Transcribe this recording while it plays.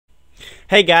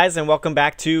Hey guys, and welcome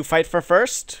back to Fight for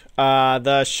First,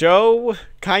 the show,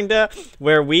 kinda,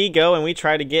 where we go and we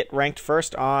try to get ranked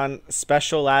first on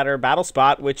Special Ladder Battle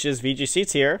Spot, which is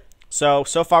VGC tier. So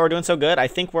far we're doing so good. I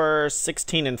think we're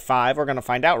 16-5. We're going to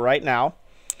find out right now.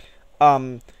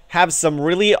 Have some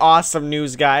really awesome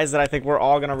news, guys, that I think we're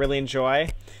all going to really enjoy.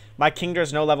 My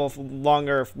Kingdra's no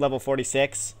longer level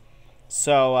 46,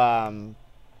 so,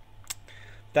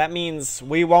 that means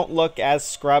we won't look as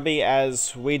scrubby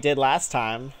as we did last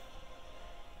time.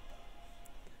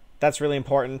 That's really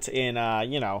important in,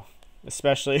 you know,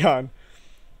 especially on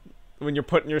when you're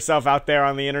putting yourself out there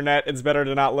on the internet. It's better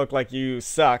to not look like you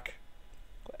suck.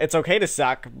 It's okay to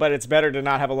suck, but it's better to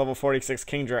not have a level 46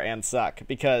 Kingdra and suck,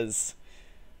 because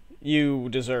you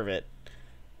deserve it.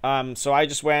 So I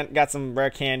just got some rare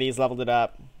candies, leveled it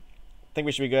up. Think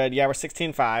we should be good. Yeah, we're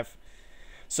 16-5.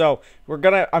 So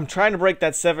I'm trying to break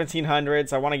that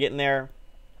 1700s. I want to get in there.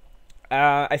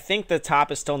 I think the top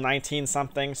is still 19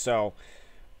 something. So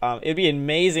it'd be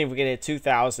amazing if we could hit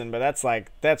 2000. But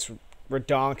that's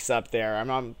redonks up there.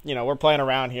 you know, we're playing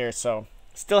around here. So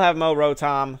still have Mo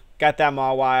Rotom. Got that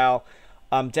Mawile.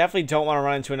 Definitely don't want to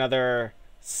run into another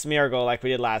Smeargle like we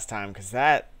did last time, because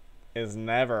that is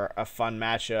never a fun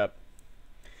matchup.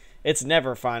 It's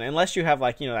never fun unless you have,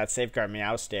 like, you know, that Safeguard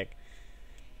Meowstic.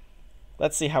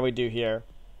 Let's see how we do here.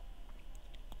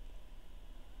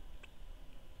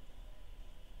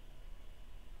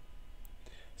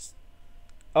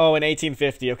 Oh, an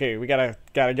 1850. Okay, we gotta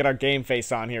get our game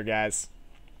face on here, guys.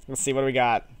 Let's see what do we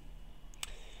got.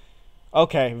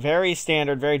 Okay, very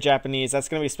standard, very Japanese. That's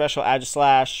gonna be special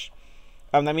Aegislash.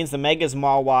 That means the Mega's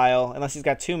Mawile, unless he's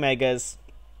got two Megas.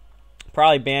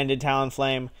 Probably Banded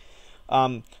Talonflame.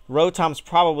 Rotom's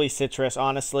probably Citrus,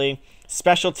 honestly.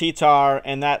 Special T-Tar,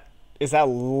 and that. Is that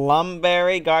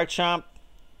Lumberry Garchomp?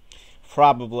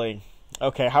 Probably.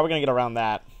 Okay, how are we going to get around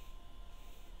that?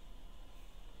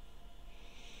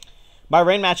 My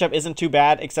rain matchup isn't too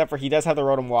bad, except for he does have the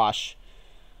Rotom Wash.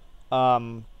 So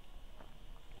I'm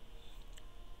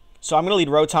going to lead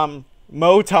Rotom.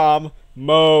 Motom.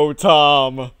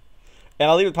 And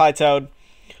I'll leave with Politoed.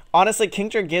 Honestly,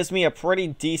 Kingdra gives me a pretty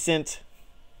decent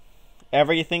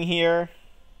everything here.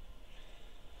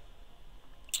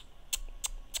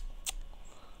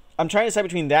 I'm trying to decide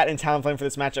between that and Talonflame for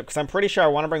this matchup, because I'm pretty sure I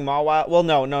want to bring Mawile. Well,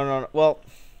 no. Well,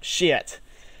 shit.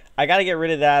 I got to get rid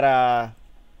of that,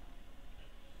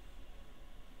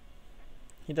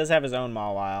 He does have his own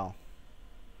Mawile.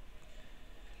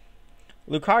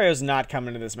 Lucario's not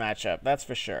coming to this matchup, that's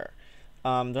for sure. Do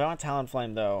I want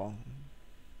Talonflame, though?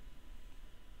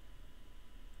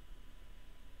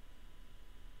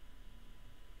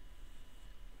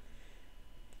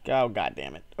 Oh, god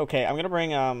damn it. Okay, I'm going to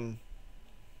bring,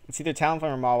 it's either Talonflame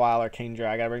or Mawile or Kingdra.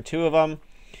 I gotta bring two of them.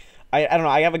 I don't know.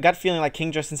 I have a gut feeling like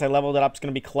Kingdra, since I leveled it up, is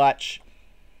gonna be clutch.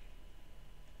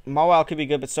 Mawile could be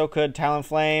good, but so could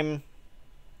Talonflame.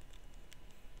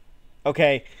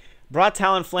 Okay, brought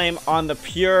Talonflame on the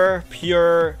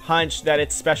pure hunch that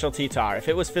it's special T-Tar. If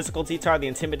it was physical T-Tar, the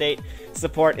Intimidate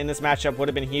support in this matchup would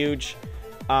have been huge.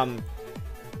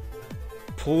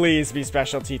 Please be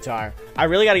special T-Tar. I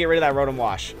really got to get rid of that Rotom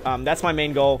Wash. That's my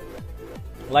main goal.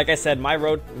 Like I said, my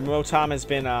Rotom has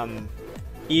been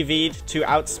EV'd to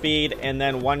Outspeed and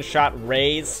then one-shot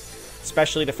Raise,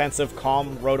 especially defensive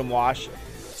Calm Rotom Wash.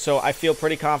 So I feel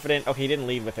pretty confident. Okay, he didn't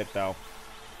lead with it, though.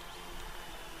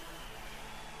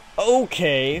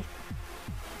 Okay.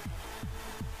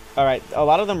 Alright, a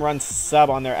lot of them run sub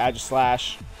on their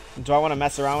Aegislash. Do I want to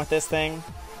mess around with this thing?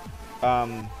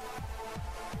 I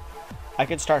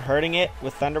could start hurting it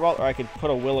with Thunderbolt, or I could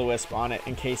put a Will-O-Wisp on it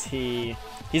in case he's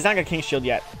not got King Shield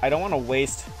yet. I don't want to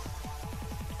waste.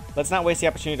 Let's not waste the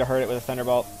opportunity to hurt it with a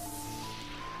Thunderbolt.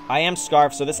 I am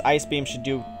Scarf, so this Ice Beam should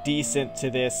do decent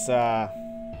to this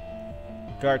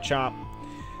Garchomp.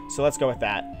 So let's go with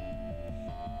that.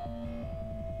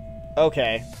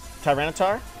 Okay.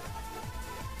 Tyranitar?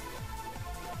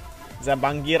 Is that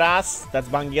Bangiras? That's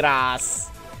Bangiras.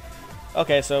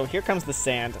 Okay, so here comes the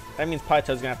sand. That means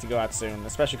Politoed's going to have to go out soon,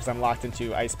 especially because I'm locked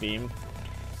into Ice Beam.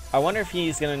 I wonder if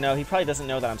he's going to know. He probably doesn't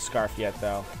know that I'm Scarf yet,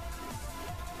 though.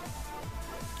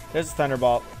 There's a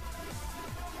Thunderbolt.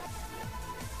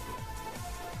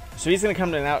 So he's going to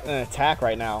come to an attack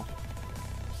right now.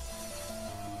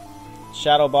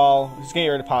 Shadow Ball. He's going to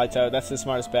get rid of Politoed. That's the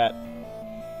smartest bet.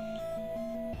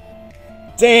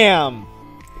 Damn!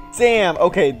 Damn!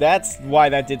 Okay, that's why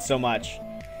that did so much.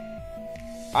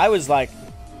 I was like,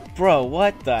 bro,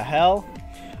 what the hell?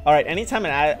 Alright, anytime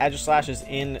an Aegislash is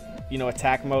in, you know,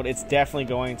 attack mode, it's definitely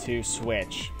going to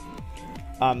switch.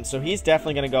 So he's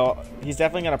definitely going to go, he's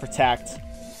definitely going to protect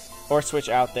or switch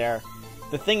out there.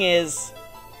 The thing is,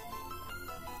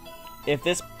 if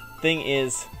this thing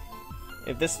is,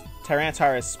 if this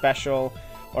Tyranitar is special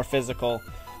or physical,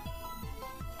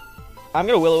 I'm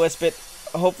gonna Will-O-Wisp it.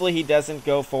 Hopefully he doesn't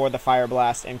go for the Fire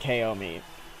Blast and KO me.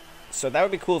 So that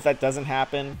would be cool if that doesn't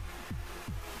happen.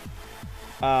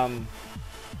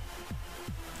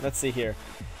 Let's see here.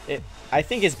 I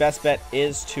think his best bet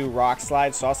is to Rock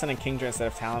Slide, so I'll send in Kingdra instead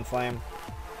of Talonflame.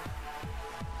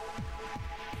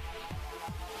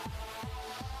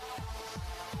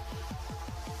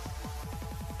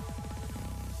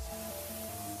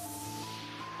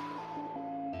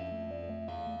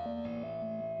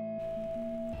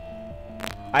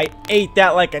 I ate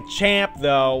that like a champ,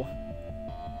 though.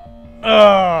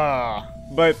 Ugh.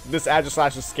 But this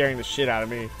Aegislash is scaring the shit out of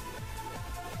me.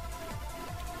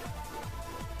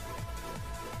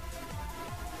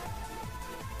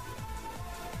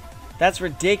 That's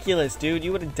ridiculous, dude.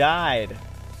 You would have died.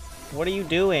 What are you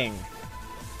doing?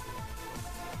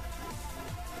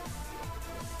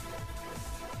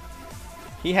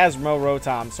 He has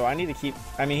Rotom, so I need to keep...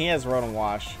 I mean, he has Rotom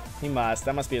Wash. He must.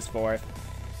 That must be his fourth.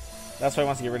 That's why he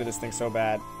wants to get rid of this thing so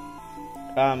bad.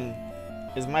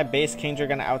 Is my base Kingdra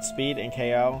gonna outspeed and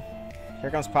KO? Here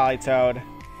comes Politoed.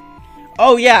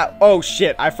 Oh, yeah! Oh,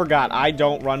 shit. I forgot. I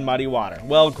don't run Muddy Water.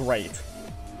 Well, great.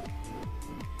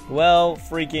 Well,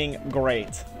 freaking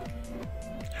great.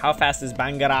 How fast is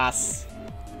Bangaras?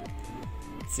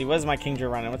 Let's see, what is my Kingdra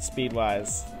running? What's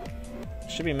speed-wise?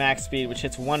 Should be max speed, which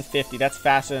hits 150. That's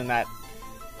faster than that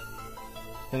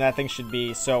thing should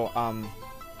be. So, I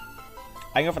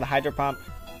can go for the Hydro Pump.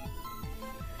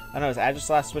 I don't know, is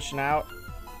Aegislash switching out?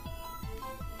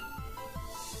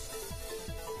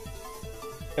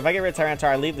 If I get rid of Tyranitar,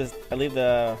 I leave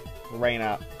the Rain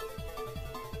up.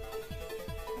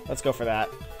 Let's go for that.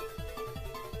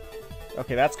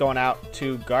 Okay, that's going out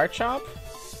to Garchomp.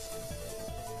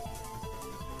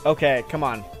 Okay, come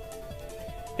on.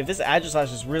 If this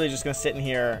Aegislash is really just going to sit in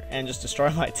here and just destroy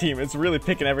my team, it's really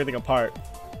picking everything apart.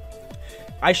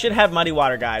 I should have Muddy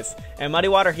Water, guys. And Muddy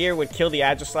Water here would kill the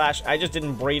Aegislash. I just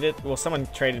didn't breed it. Well, someone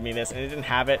traded me this, and it didn't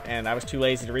have it, and I was too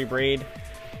lazy to rebreed.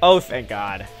 Oh, thank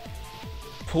God.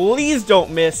 Please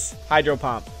don't miss Hydro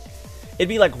Pump. It'd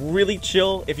be, like, really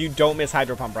chill if you don't miss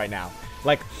Hydro Pump right now.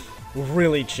 Like,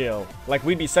 really chill. Like,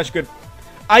 we'd be such good...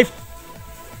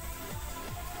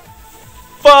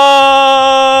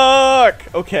 Fuck!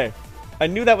 Okay. I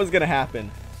knew that was gonna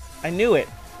happen. I knew it.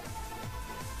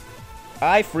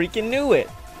 I freaking knew it.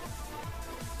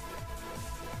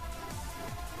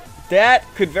 That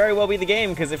could very well be the game,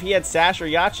 because if he had Sash or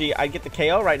Yachi, I'd get the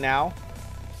KO right now.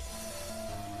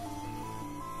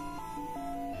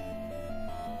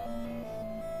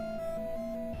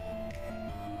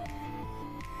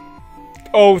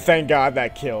 Oh, thank God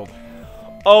that killed.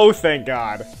 Oh, thank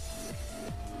God.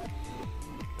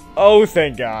 Oh,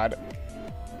 thank God.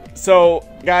 So,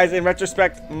 guys, in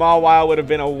retrospect, Mawile would have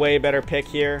been a way better pick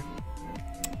here.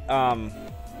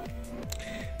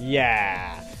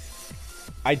 Yeah.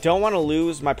 I don't want to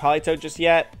lose my Politoed just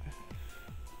yet,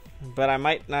 but I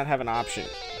might not have an option.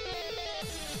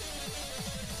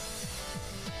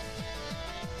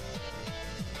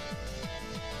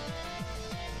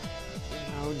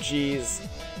 Oh, jeez.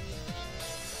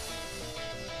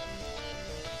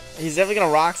 He's definitely going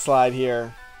to Rock Slide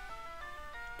here.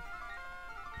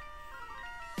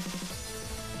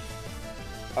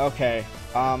 Okay.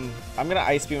 I'm gonna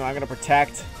Ice Beam. I'm gonna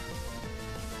Protect.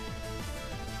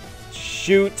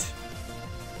 Shoot.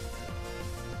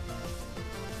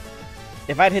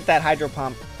 If I'd hit that Hydro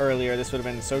Pump earlier, this would have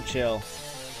been so chill.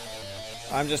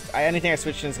 Anything I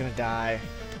switch in is gonna die.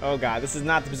 Oh God, this is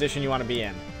not the position you want to be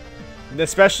in.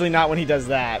 Especially not when he does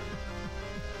that.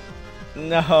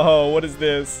 No, what is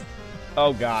this?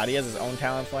 Oh God, he has his own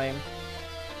Talonflame.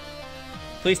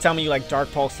 Please tell me you like Dark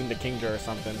Pulse into Kingdra or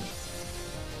something.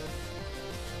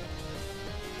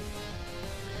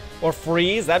 Or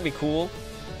Freeze, that'd be cool.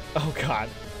 Oh God.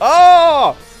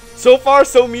 Oh! So far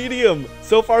so medium.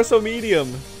 So far so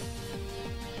medium.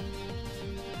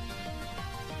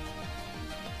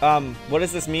 What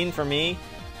does this mean for me?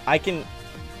 Can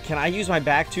I use my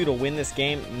back two to win this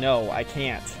game? No, I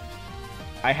can't.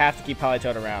 I have to keep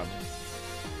Politoed around.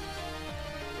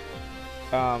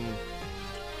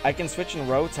 I can switch in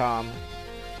Rotom.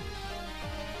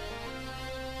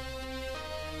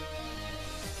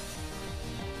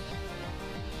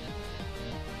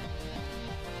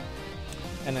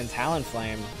 And then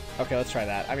Talonflame. Okay, let's try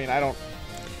that. I mean, I don't...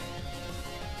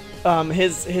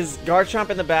 His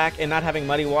Garchomp in the back and not having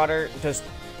Muddy Water does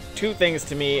two things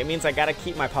to me. It means I gotta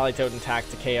keep my Politoed intact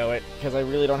to KO it, because I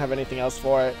really don't have anything else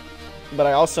for it. But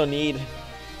I also need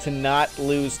to not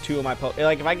lose two of my...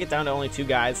 Like, if I get down to only two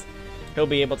guys, he'll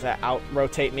be able to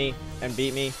out-rotate me and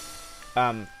beat me.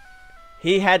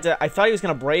 He had to... I thought he was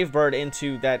going to Brave Bird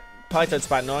into that Politoed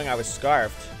spot knowing I was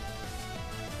Scarfed.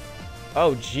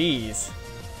 Oh, jeez.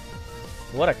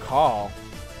 What a call.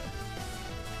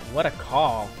 What a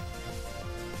call.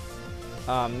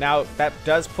 Now, that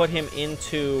does put him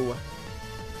into...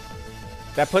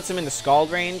 That puts him into Scald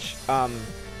range.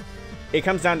 It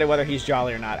comes down to whether he's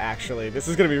Jolly or not, actually. This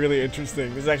is going to be really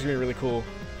interesting. This is actually going to be really cool.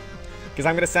 Because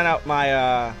I'm going to send out my...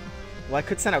 well, I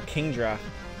could send out Kingdra.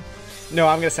 No,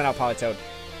 I'm going to send out Politoed.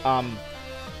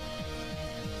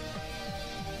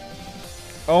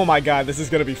 Oh my god, this is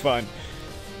going to be fun.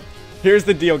 Here's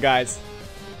the deal, guys.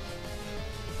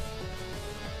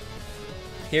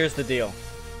 Here's the deal.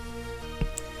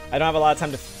 I don't have a lot of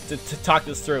time to talk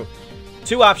this through.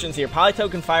 Two options here.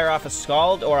 Politoed can fire off a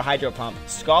Scald or a Hydro Pump.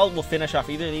 Scald will finish off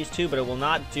either of these two, but it will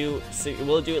not do...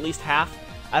 Will it do at least half?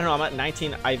 I don't know, I'm at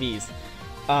 19 IVs.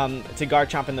 To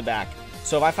Garchomp in the back.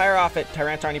 So if I fire off at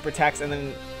Tyranitar and he protects and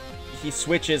then he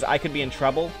switches, I could be in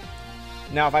trouble.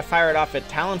 Now if I fire it off at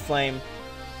Talonflame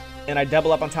and I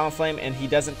double up on Talonflame and he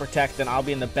doesn't protect, then I'll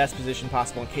be in the best position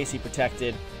possible in case he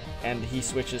protected and he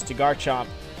switches to Garchomp.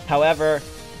 However,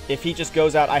 if he just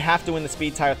goes out, I have to win the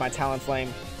speed tie with my Talonflame,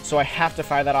 so I have to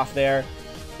fire that off there.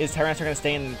 Is Tyranitar going to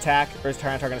stay in an attack, or is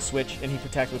Tyranitar going to switch and he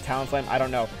protects with Talonflame? I don't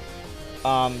know.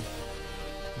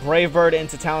 Brave Bird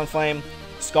into Talonflame,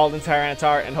 Scald into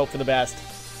Tyranitar, and hope for the best.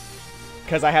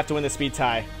 Because I have to win the speed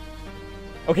tie.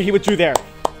 Okay, he withdrew there.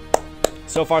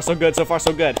 So far, so good. So far,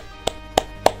 so good.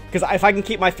 Because if I can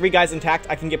keep my 3 guys intact,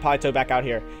 I can get Politoed back out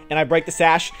here. And I break the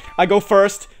sash. I go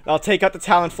first. I'll take out the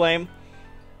Talonflame.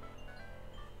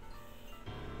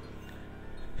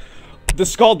 The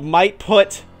Scald might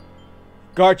put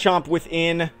Garchomp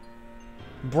within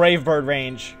Brave Bird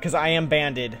range, because I am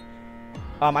banded.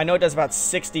 I know it does about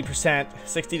 60%,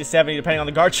 60 to 70, depending on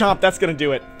the Garchomp. That's going to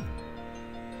do it.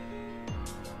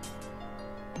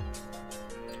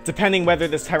 Depending whether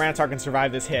this Tyranitar can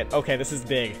survive this hit. Okay, this is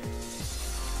big.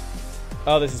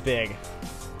 Oh, this is big.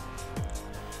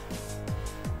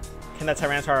 Can that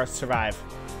Tyranitar survive?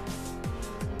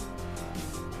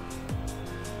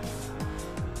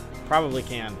 Probably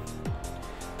can.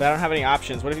 But I don't have any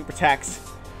options. What if he protects?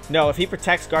 No, if he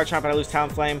protects Garchomp and I lose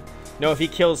Talonflame. No, if he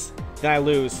kills, then I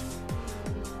lose.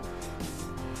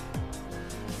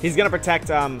 He's gonna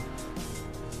protect,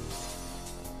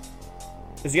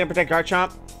 Is he gonna protect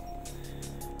Garchomp?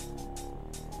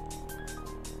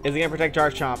 Is he gonna protect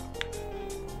Garchomp?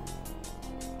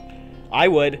 I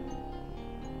would.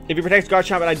 If he protects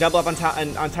Garchomp and I double up on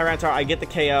Tyranitar, I get the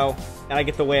KO and I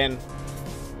get the win.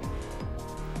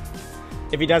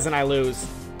 If he doesn't, I lose.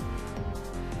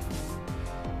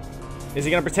 Is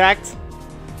he gonna protect?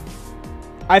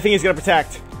 I think he's gonna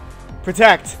protect.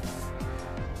 Protect.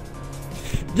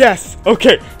 Yes.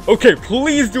 Okay. Okay.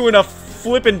 Please do enough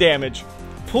flipping damage.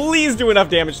 Please do enough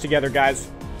damage together, guys.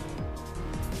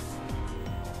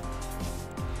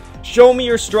 Show me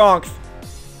your strength.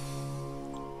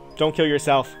 Don't kill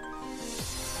yourself.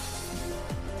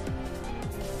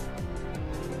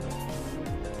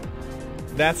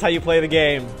 That's how you play the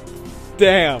game.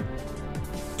 Damn.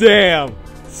 Damn.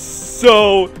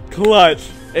 So clutch.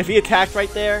 If he attacked right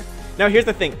there. Now here's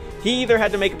the thing. He either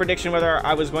had to make a prediction whether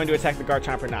I was going to attack the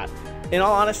Garchomp or not. In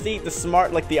all honesty,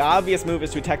 the obvious move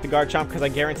is to attack the Garchomp because I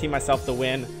guarantee myself the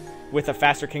win with a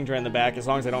faster Kingdra in the back as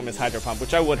long as I don't miss Hydro Pump,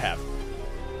 which I would have.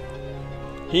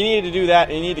 He needed to do that,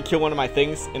 and he needed to kill one of my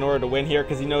things in order to win here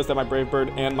because he knows that my Brave Bird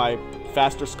and my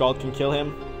faster Scald can kill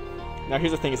him. Now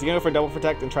here's the thing. Is he going to go for double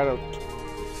protect and try to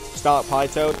stall out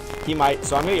Politoed? He might,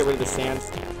 so I'm going to get rid of the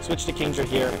Sands. Switch to Kingdra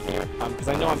here, because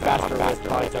I know I'm faster with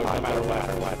Politoed no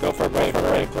matter what. Go for a Brave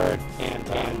Bird, and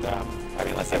I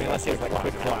mean, let's say it's like a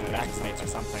quick claw on the back snakes or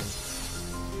something.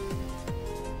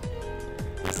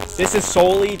 This is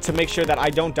solely to make sure that I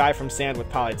don't die from Sand with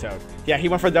Politoed. Yeah, he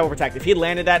went for the double protect. If he had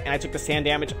landed that and I took the Sand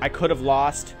damage, I could have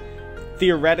lost.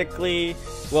 Theoretically,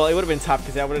 well, it would have been tough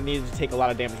because I would have needed to take a lot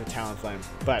of damage with Talonflame.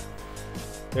 But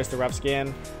there's the rough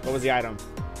skin. What was the item?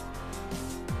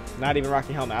 Not even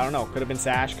Rocky Helmet. I don't know. Could have been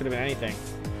Sash. Could have been anything.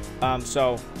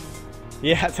 So,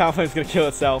 yeah, Talonflame's going to kill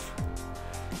itself.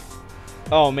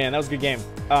 Oh, man, that was a good game.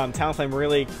 Talonflame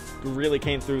really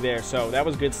came through there. So, that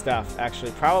was good stuff,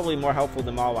 actually. Probably more helpful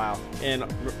than Mawile in,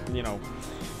 you know,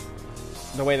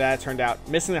 the way that turned out.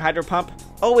 Missing the Hydro Pump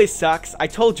always sucks. I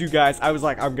told you guys. I was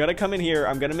like, I'm going to come in here.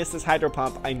 I'm going to miss this Hydro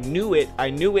Pump. I knew it,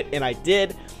 and I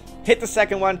did. Hit the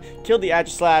second one. Killed the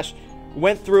Aegislash.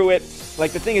 Went through it.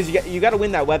 Like, the thing is, you got to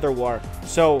win that weather war.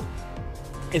 So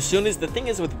as soon as the thing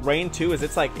is with Rain too is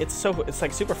it's like super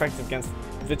effective against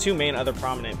the two main other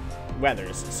prominent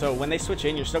weathers. So when they switch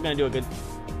in, you're still going to do a good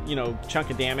chunk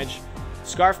of damage.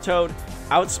 Scarf Toad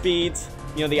outspeeds.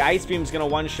 The Ice Beam's going to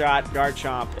one-shot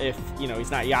Garchomp if,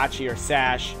 he's not Yachi or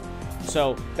Sash.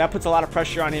 So that puts a lot of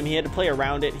pressure on him. He had to play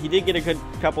around it. He did get a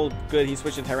couple good. He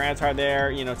switched to Tyranitar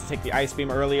there, to take the Ice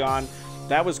Beam early on.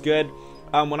 That was good.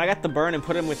 When I got the burn and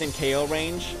put him within KO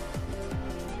range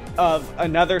of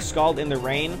another Scald in the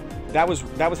Rain, that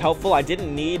was helpful. I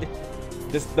didn't need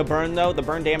the burn though. The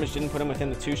burn damage didn't put him within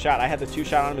the 2-shot. I had the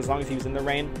 2-shot on him as long as he was in the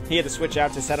rain. He had to switch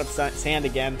out to set up sand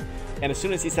again. And as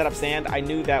soon as he set up sand, I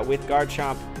knew that with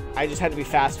Garchomp, I just had to be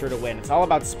faster to win. It's all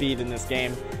about speed in this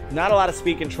game. Not a lot of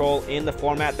speed control in the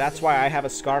format. That's why I have a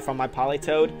Scarf on my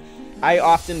Politoed. I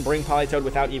often bring Politoed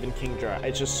without even Kingdra.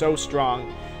 It's just so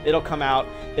strong. It'll come out.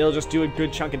 It'll just do a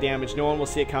good chunk of damage. No one will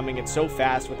see it coming. It's so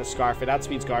fast with a Scarf. It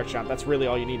outspeeds Garchomp. That's really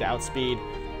all you need to outspeed.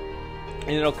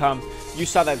 And it'll come. You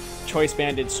saw that Choice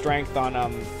Banded strength on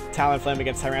Talonflame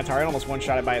against Tyranitar. It almost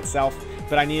one-shot it by itself.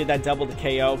 But I needed that double to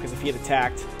KO because if he had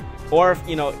attacked, or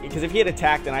because if he had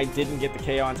attacked and I didn't get the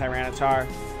KO on Tyranitar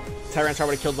would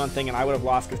have killed one thing and I would have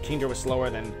lost because Kingdra was slower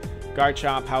than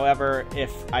Garchomp. However,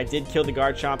 if I did kill the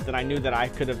Garchomp, then I knew that I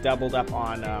could have doubled up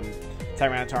on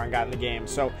Tyranitar and gotten the game.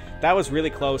 So that was really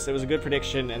close. It was a good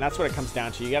prediction, and that's what it comes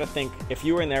down to. You got to think, if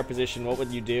you were in their position, what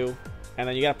would you do? And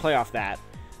then you got to play off that.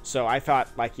 So I thought,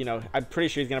 I'm pretty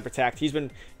sure he's going to protect.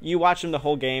 You watch him the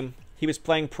whole game. He was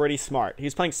playing pretty smart. He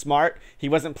was playing smart. He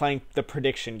wasn't playing the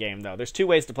prediction game, though. There's two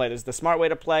ways to play. There's the smart way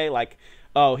to play, like,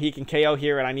 oh, he can KO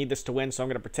here, and I need this to win, so I'm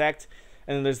going to protect.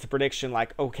 And then there's the prediction,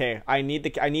 like, okay, I need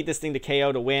this thing to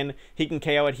KO to win. He can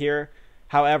KO it here.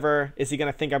 However, is he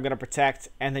going to think I'm going to protect?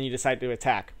 And then you decide to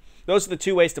attack. Those are the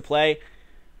two ways to play.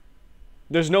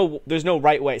 There's no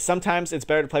right way. Sometimes it's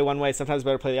better to play one way. Sometimes it's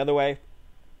better to play the other way.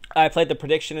 I played the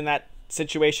prediction in that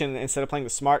situation instead of playing the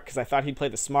smart because I thought he'd play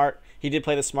the smart. He did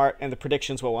play the smart, and the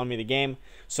predictions what won me the game.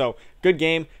 So good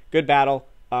game, good battle.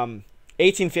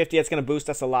 1850, that's going to boost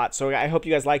us a lot. So I hope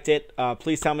you guys liked it.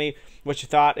 Please tell me what you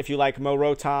thought. If you like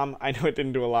Mo-Rotom, I know it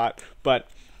didn't do a lot, but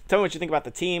tell me what you think about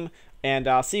the team, and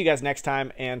I'll see you guys next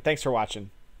time, and thanks for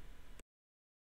watching.